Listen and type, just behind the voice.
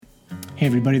Hey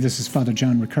everybody, this is Father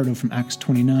John Riccardo from Acts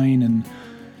 29, and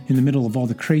in the middle of all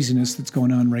the craziness that's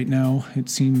going on right now, it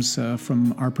seems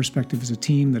from our perspective as a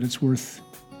team that it's worth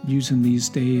using these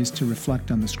days to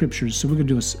reflect on the scriptures. So we're going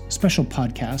to do a special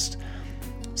podcast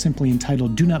simply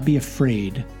entitled, Do Not Be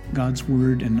Afraid, God's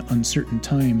Word in Uncertain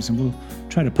Times, and we'll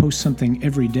try to post something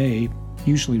every day,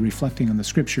 usually reflecting on the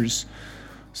scriptures,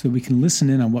 so that we can listen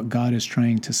in on what God is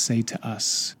trying to say to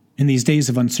us. In these days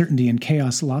of uncertainty and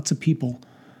chaos, lots of people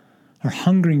are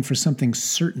hungering for something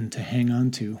certain to hang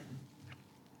on to.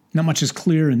 Not much is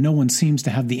clear, and no one seems to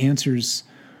have the answers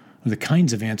or the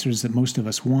kinds of answers that most of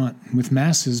us want. With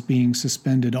masses being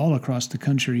suspended all across the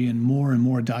country and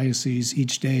more dioceses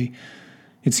each day,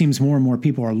 it seems more and more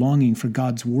people are longing for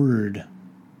God's word,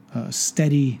 a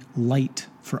steady light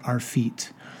for our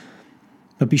feet.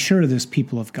 But be sure of this,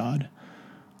 people of God.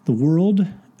 The world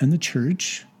and the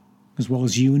church, as well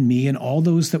as you and me and all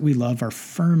those that we love, are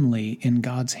firmly in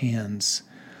God's hands.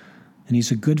 And He's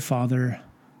a good Father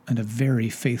and a very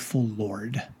faithful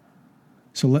Lord.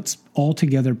 So let's all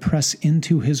together press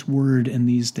into His Word in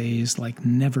these days like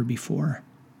never before.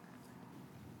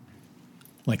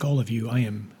 Like all of you, I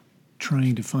am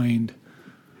trying to find,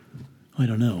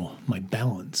 my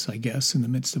balance, I guess, in the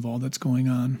midst of all that's going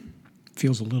on. It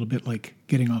feels a little bit like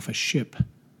getting off a ship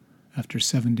after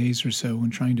 7 days or so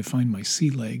and trying to find my sea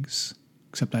legs,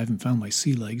 except I haven't found my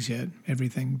sea legs yet.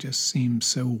 Everything just seems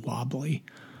so wobbly.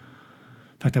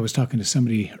 In fact, I was talking to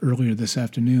somebody earlier this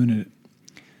afternoon, and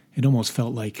it almost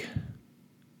felt like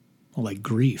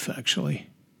grief, actually.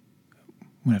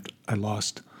 When I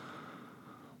lost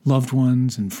loved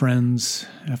ones and friends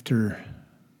after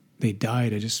they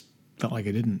died, I just felt like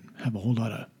I didn't have a whole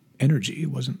lot of energy.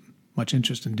 It wasn't much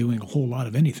interest in doing a whole lot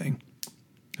of anything.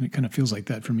 And it kind of feels like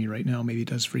that for me right now. Maybe it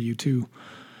does for you too.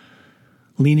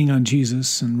 Leaning on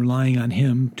Jesus and relying on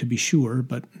Him, to be sure,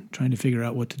 but trying to figure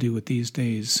out what to do with these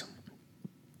days.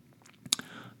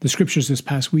 The scriptures this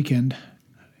past weekend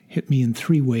hit me in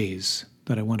 3 ways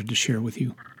that I wanted to share with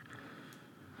you.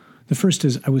 The first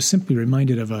is I was simply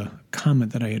reminded of a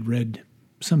comment that I had read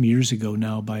some years ago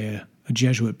now by a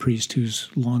Jesuit priest who's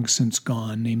long since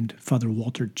gone, named Father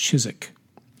Walter Chisek.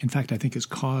 In fact, I think his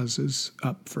cause is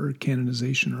up for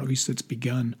canonization, or at least it's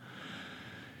begun.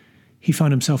 He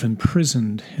found himself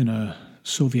imprisoned in a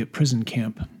Soviet prison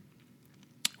camp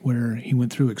where he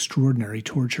went through extraordinary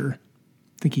torture.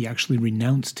 I think he actually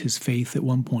renounced his faith at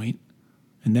one point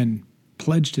and then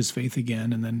pledged his faith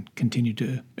again and then continued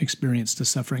to experience the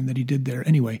suffering that he did there.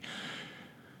 Anyway,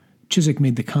 Chisek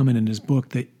made the comment in his book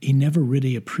that he never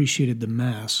really appreciated the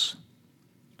Mass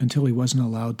until he wasn't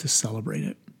allowed to celebrate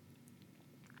it.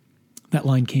 That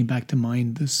line came back to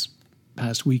mind this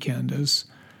past weekend as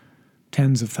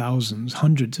tens of thousands,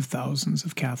 hundreds of thousands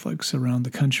of Catholics around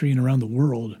the country and around the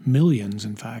world, millions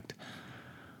in fact,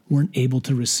 weren't able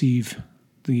to receive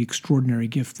the extraordinary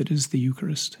gift that is the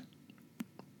Eucharist.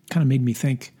 Kind of made me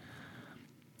think,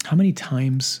 how many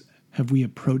times have we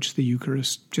approached the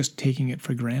Eucharist just taking it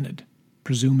for granted,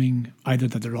 presuming either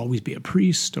that there'll always be a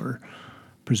priest or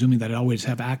presuming that I always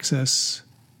have access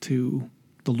to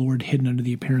the Lord hidden under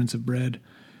the appearance of bread.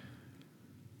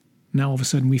 Now all of a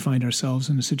sudden we find ourselves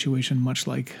in a situation much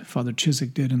like Father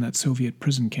Chisek did in that Soviet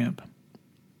prison camp.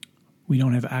 We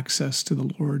don't have access to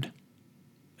the Lord.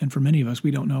 And for many of us, we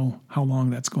don't know how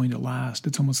long that's going to last.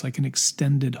 It's almost like an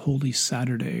extended Holy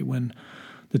Saturday when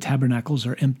the tabernacles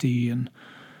are empty and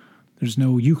there's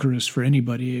no Eucharist for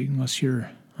anybody unless you're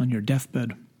on your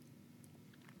deathbed.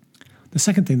 The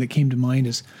second thing that came to mind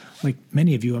is, like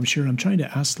many of you, I'm sure, I'm trying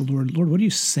to ask the Lord, what are you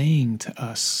saying to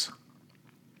us?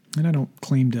 And I don't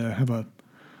claim to have a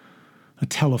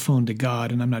telephone to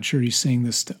God, and I'm not sure He's saying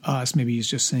this to us. Maybe He's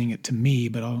just saying it to me,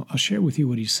 but I'll share with you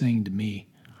what He's saying to me.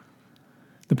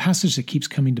 The passage that keeps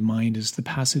coming to mind is the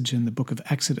passage in the book of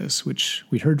Exodus, which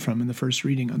we heard from in the first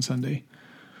reading on Sunday.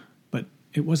 But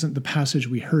it wasn't the passage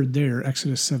we heard there,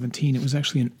 Exodus 17. It was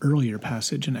actually an earlier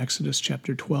passage in Exodus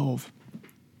chapter 12.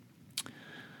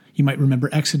 You might remember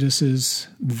Exodus is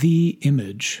the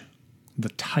image, the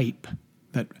type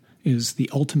that is the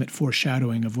ultimate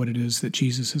foreshadowing of what it is that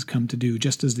Jesus has come to do.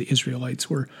 Just as the Israelites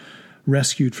were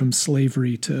rescued from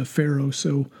slavery to Pharaoh,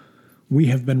 so we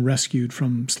have been rescued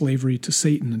from slavery to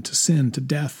Satan and to sin, to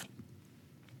death,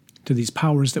 to these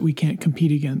powers that we can't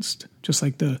compete against. Just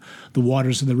like the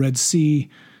waters of the Red Sea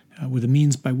were the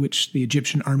means by which the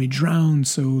Egyptian army drowned,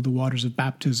 so the waters of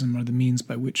baptism are the means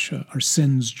by which our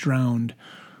sins drowned.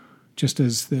 Just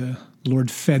as the Lord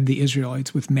fed the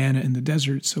Israelites with manna in the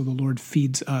desert, so the Lord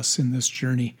feeds us in this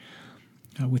journey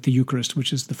with the Eucharist,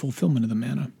 which is the fulfillment of the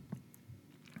manna.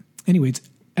 Anyway, it's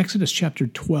Exodus chapter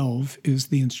 12 is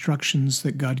the instructions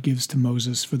that God gives to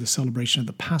Moses for the celebration of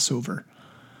the Passover,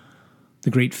 the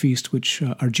great feast which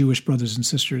our Jewish brothers and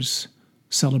sisters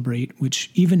celebrate,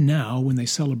 which even now, when they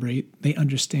celebrate, they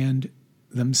understand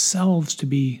themselves to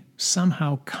be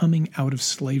somehow coming out of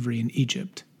slavery in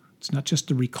Egypt. It's not just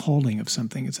the recalling of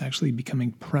something, it's actually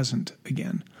becoming present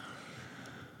again.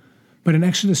 But in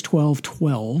Exodus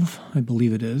 12:12, I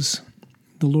believe it is,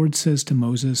 the Lord says to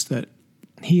Moses that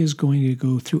he is going to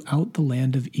go throughout the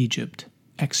land of Egypt,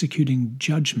 executing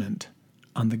judgment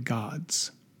on the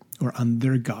gods, or on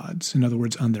their gods, in other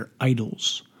words, on their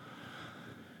idols.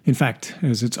 In fact,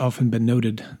 as it's often been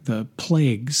noted, the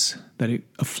plagues that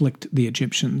afflict the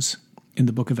Egyptians in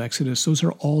the book of Exodus, those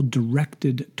are all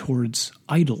directed towards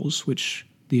idols, which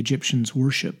the Egyptians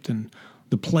worshipped. And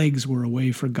the plagues were a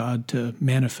way for God to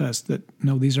manifest that,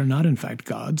 no, these are not in fact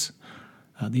gods.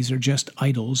 These are just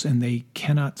idols, and they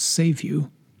cannot save you,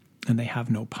 and they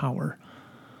have no power.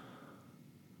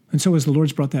 And so as the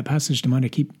Lord's brought that passage to mind, I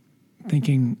keep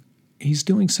thinking he's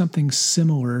doing something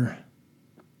similar,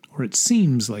 or it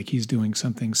seems like he's doing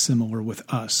something similar with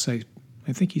us. I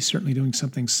think he's certainly doing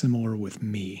something similar with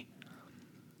me.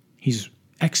 He's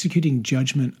executing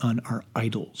judgment on our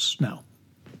idols. Now,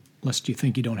 lest you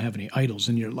think you don't have any idols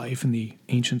in your life and the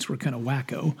ancients were kind of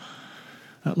wacko,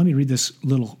 let me read this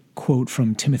little quote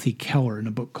from Timothy Keller in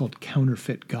a book called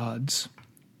Counterfeit Gods,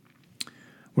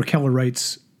 where Keller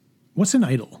writes, "What's an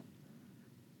idol?"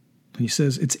 And he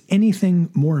says, "It's anything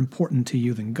more important to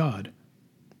you than God.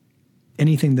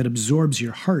 Anything that absorbs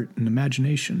your heart and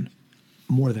imagination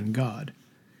more than God.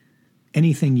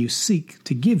 Anything you seek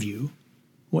to give you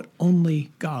what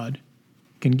only God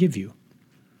can give you.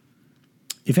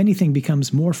 If anything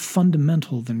becomes more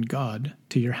fundamental than God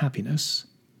to your happiness,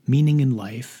 meaning in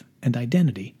life, and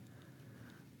identity,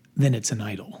 then it's an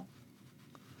idol."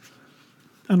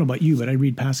 I don't know about you, but I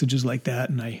read passages like that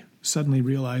and I suddenly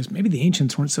realize maybe the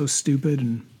ancients weren't so stupid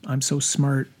and I'm so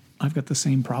smart. I've got the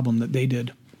same problem that they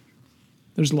did.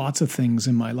 There's lots of things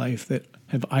in my life that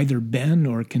have either been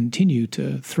or continue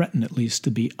to threaten at least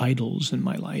to be idols in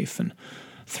my life. And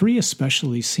 3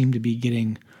 especially seem to be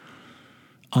getting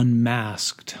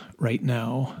unmasked right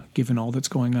now, given all that's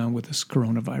going on with this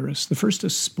coronavirus. The first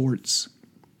is sports.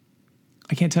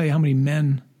 I can't tell you how many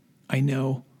men I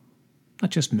know,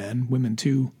 not just men, women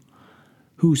too,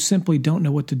 who simply don't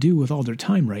know what to do with all their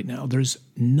time right now. There's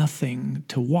nothing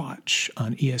to watch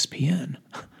on ESPN.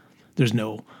 There's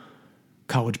no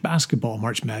college basketball.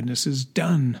 March Madness is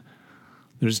done.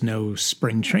 There's no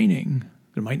spring training.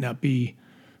 There might not be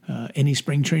any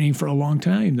spring training for a long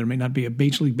time. There may not be a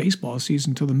Major League Baseball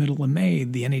season until the middle of May.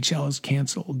 The NHL is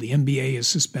canceled. The NBA is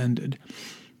suspended.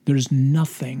 There's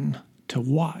nothing to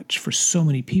watch for so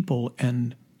many people,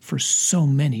 and for so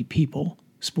many people,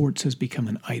 sports has become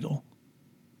an idol.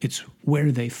 It's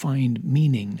where they find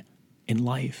meaning in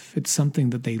life. It's something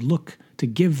that they look to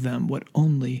give them what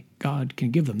only God can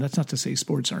give them. That's not to say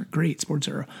sports aren't great. Sports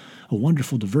are a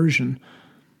wonderful diversion,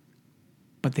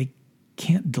 but they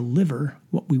can't deliver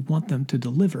what we want them to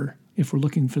deliver if we're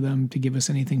looking for them to give us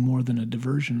anything more than a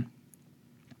diversion.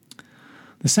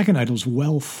 The second idol is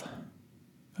wealth.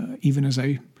 Even as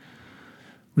I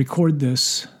record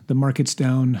this, the market's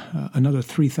down another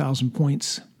 3,000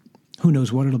 points. Who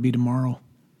knows what it'll be tomorrow?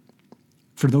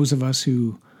 For those of us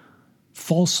who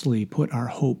falsely put our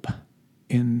hope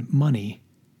in money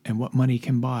and what money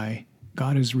can buy,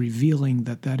 God is revealing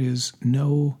that that is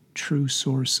no true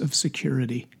source of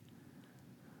security.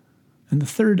 And the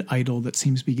third idol that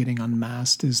seems to be getting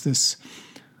unmasked is this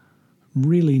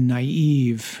really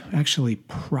naive, actually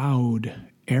proud,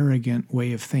 arrogant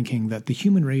way of thinking that the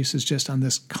human race is just on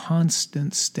this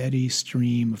constant, steady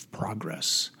stream of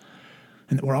progress,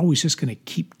 and that we're always just going to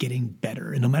keep getting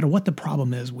better. And no matter what the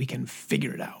problem is, we can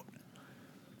figure it out.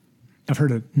 I've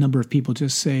heard a number of people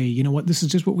just say, you know what, this is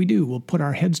just what we do. We'll put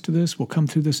our heads to this, we'll come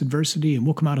through this adversity, and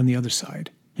we'll come out on the other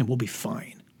side, and we'll be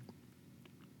fine.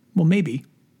 Well, maybe,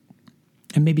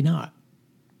 and maybe not.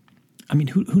 I mean,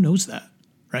 who knows that,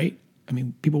 right? I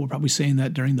mean, people were probably saying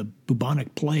that during the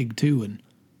bubonic plague, too, and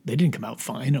they didn't come out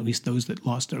fine, at least those that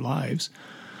lost their lives.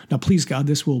 Now, please God,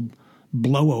 this will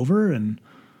blow over, and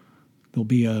there'll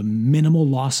be a minimal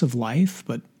loss of life,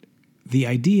 but the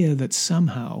idea that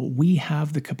somehow we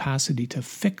have the capacity to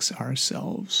fix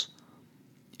ourselves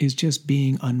is just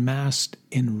being unmasked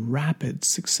in rapid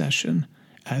succession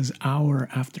as hour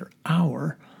after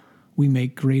hour we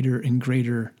make greater and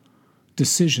greater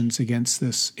decisions against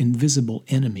this invisible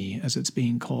enemy, as it's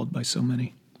being called by so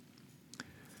many.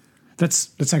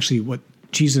 That's actually what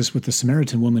Jesus with the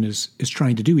Samaritan woman is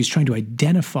trying to do. He's trying to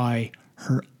identify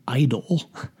her idol.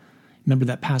 Remember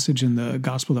that passage in the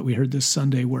gospel that we heard this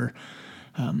Sunday where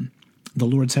the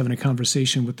Lord's having a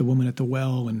conversation with the woman at the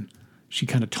well, and she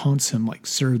kind of taunts him like,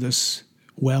 "Sir, this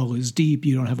well is deep.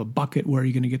 You don't have a bucket. Where are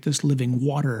you going to get this living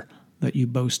water that you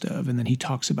boast of?" And then he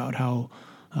talks about how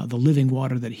the living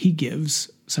water that he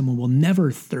gives, someone will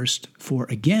never thirst for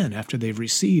again after they've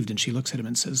received. And she looks at him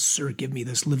and says, "Sir, give me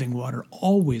this living water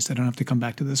always. I don't have to come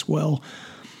back to this well."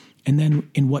 And then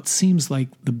in what seems like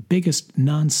the biggest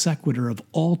non sequitur of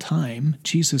all time,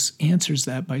 Jesus answers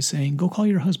that by saying, "Go call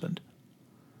your husband."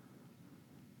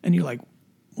 And you're like,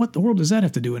 what the world does that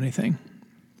have to do with anything?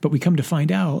 But we come to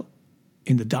find out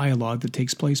in the dialogue that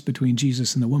takes place between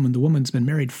Jesus and the woman's been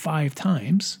married 5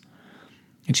 times,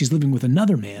 and she's living with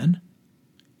another man.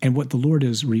 And what the Lord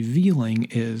is revealing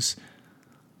is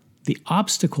the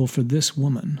obstacle for this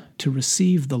woman to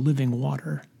receive the living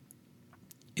water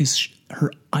is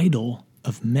her idol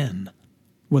of men,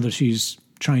 whether she's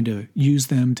trying to use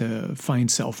them to find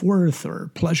self-worth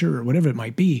or pleasure or whatever it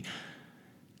might be.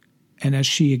 And as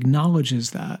she acknowledges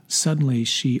that, suddenly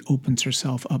she opens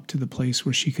herself up to the place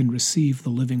where she can receive the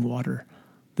living water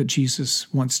that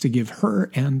Jesus wants to give her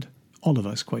and all of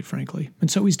us, quite frankly. And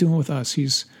so he's doing with us.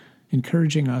 He's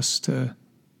encouraging us to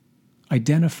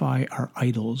identify our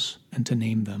idols and to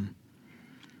name them.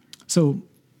 So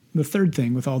the third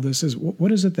thing with all this is,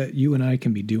 what is it that you and I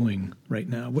can be doing right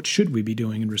now? What should we be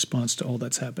doing in response to all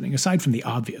that's happening? Aside from the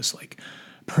obvious, like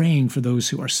praying for those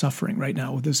who are suffering right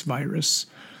now with this virus,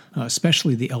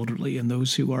 especially the elderly and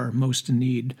those who are most in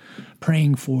need,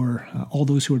 praying for all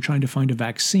those who are trying to find a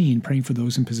vaccine, praying for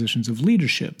those in positions of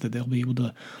leadership, that they'll be able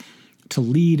to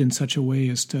lead in such a way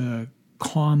as to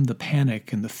calm the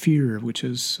panic and the fear which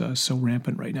is so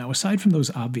rampant right now. Aside from those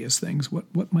obvious things,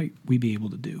 what might we be able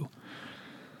to do?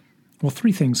 Well,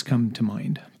 3 things come to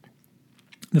mind.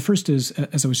 The first is,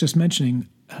 as I was just mentioning,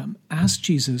 ask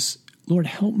Jesus, "Lord,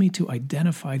 help me to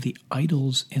identify the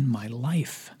idols in my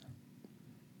life,"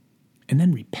 and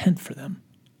then repent for them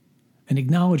and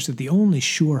acknowledge that the only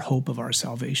sure hope of our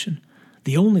salvation,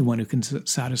 the only one who can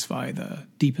satisfy the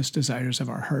deepest desires of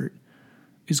our heart,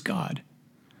 is God.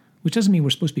 Which doesn't mean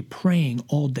we're supposed to be praying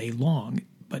all day long,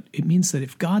 but it means that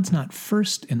if God's not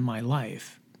first in my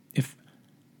life,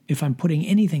 if I'm putting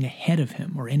anything ahead of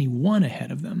him or anyone ahead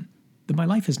of them, then my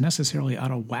life is necessarily out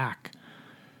of whack.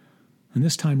 And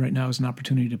this time right now is an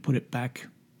opportunity to put it back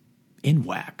in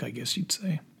whack, I guess you'd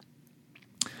say.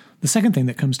 The second thing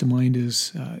that comes to mind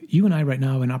is you and I right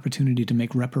now have an opportunity to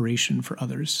make reparation for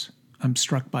others. I'm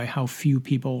struck by how few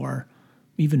people are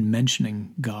even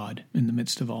mentioning God in the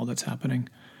midst of all that's happening.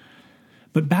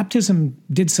 But baptism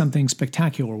did something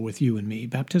spectacular with you and me.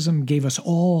 Baptism gave us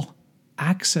all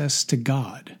access to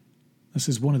God. This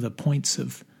is one of the points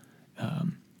of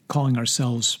calling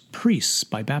ourselves priests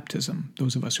by baptism.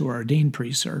 Those of us who are ordained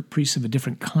priests are priests of a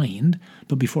different kind.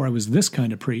 But before I was this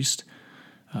kind of priest,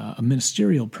 a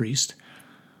ministerial priest,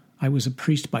 I was a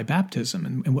priest by baptism.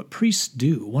 And what priests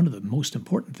do, one of the most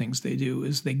important things they do,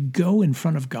 is they go in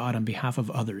front of God on behalf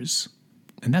of others.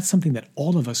 And that's something that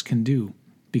all of us can do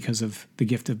because of the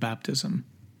gift of baptism.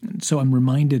 And so I'm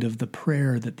reminded of the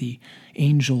prayer that the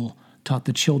angel taught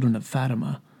the children of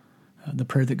Fatima, the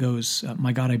prayer that goes,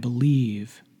 "My God, I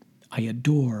believe, I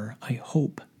adore, I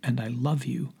hope, and I love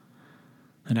you.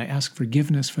 And I ask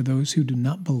forgiveness for those who do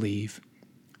not believe,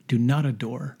 do not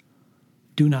adore,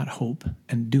 do not hope,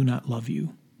 and do not love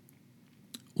you."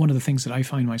 One of the things that I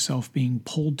find myself being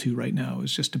pulled to right now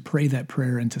is just to pray that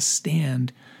prayer and to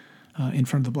stand in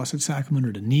front of the Blessed Sacrament,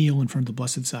 or to kneel in front of the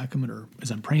Blessed Sacrament, or as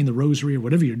I'm praying the rosary, or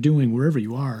whatever you're doing, wherever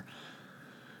you are,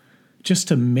 just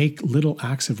to make little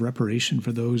acts of reparation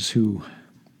for those who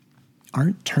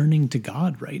aren't turning to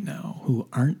God right now, who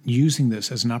aren't using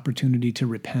this as an opportunity to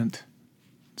repent.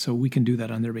 So we can do that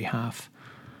on their behalf.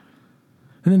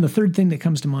 And then the third thing that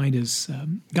comes to mind is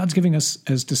God's giving us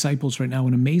as disciples right now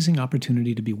an amazing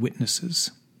opportunity to be witnesses.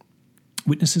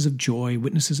 Witnesses of joy,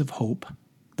 witnesses of hope,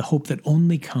 the hope that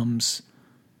only comes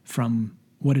from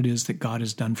what it is that God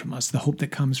has done from us, the hope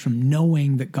that comes from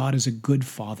knowing that God is a good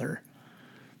Father,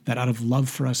 that out of love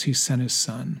for us, he sent his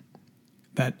Son,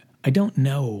 that I don't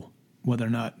know whether or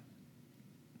not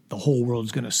the whole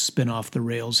world's going to spin off the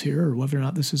rails here or whether or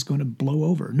not this is going to blow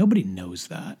over. Nobody knows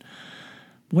that.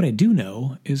 What I do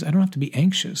know is I don't have to be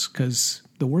anxious, because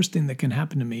the worst thing that can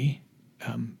happen to me,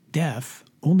 death,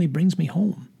 only brings me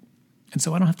home. And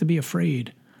so I don't have to be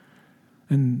afraid.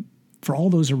 And for all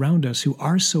those around us who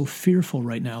are so fearful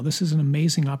right now, this is an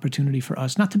amazing opportunity for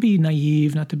us not to be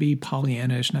naive, not to be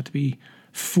Pollyannish, not to be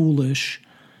foolish,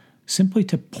 simply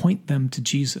to point them to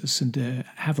Jesus and to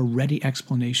have a ready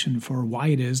explanation for why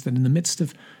it is that in the midst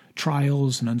of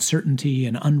trials and uncertainty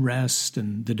and unrest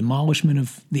and the demolishment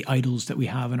of the idols that we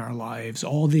have in our lives,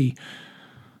 all the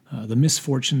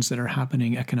misfortunes that are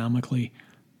happening economically,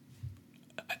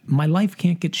 my life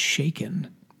can't get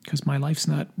shaken because my life's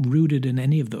not rooted in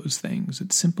any of those things.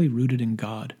 It's simply rooted in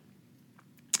God.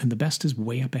 And the best is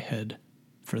way up ahead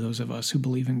for those of us who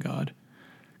believe in God,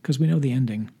 because we know the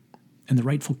ending, and the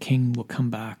rightful king will come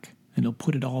back and he'll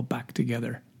put it all back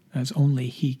together as only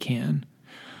he can.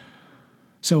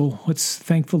 So let's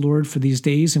thank the Lord for these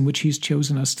days in which he's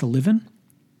chosen us to live in.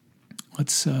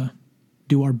 Let's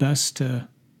do our best to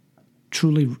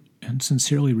truly and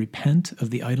sincerely repent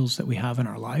of the idols that we have in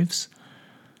our lives.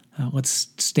 Let's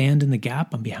stand in the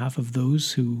gap on behalf of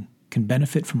those who can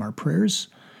benefit from our prayers.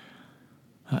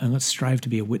 And let's strive to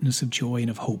be a witness of joy and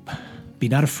of hope. Be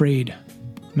not afraid.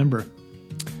 Remember,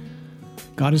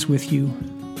 God is with you.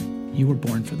 You were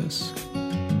born for this.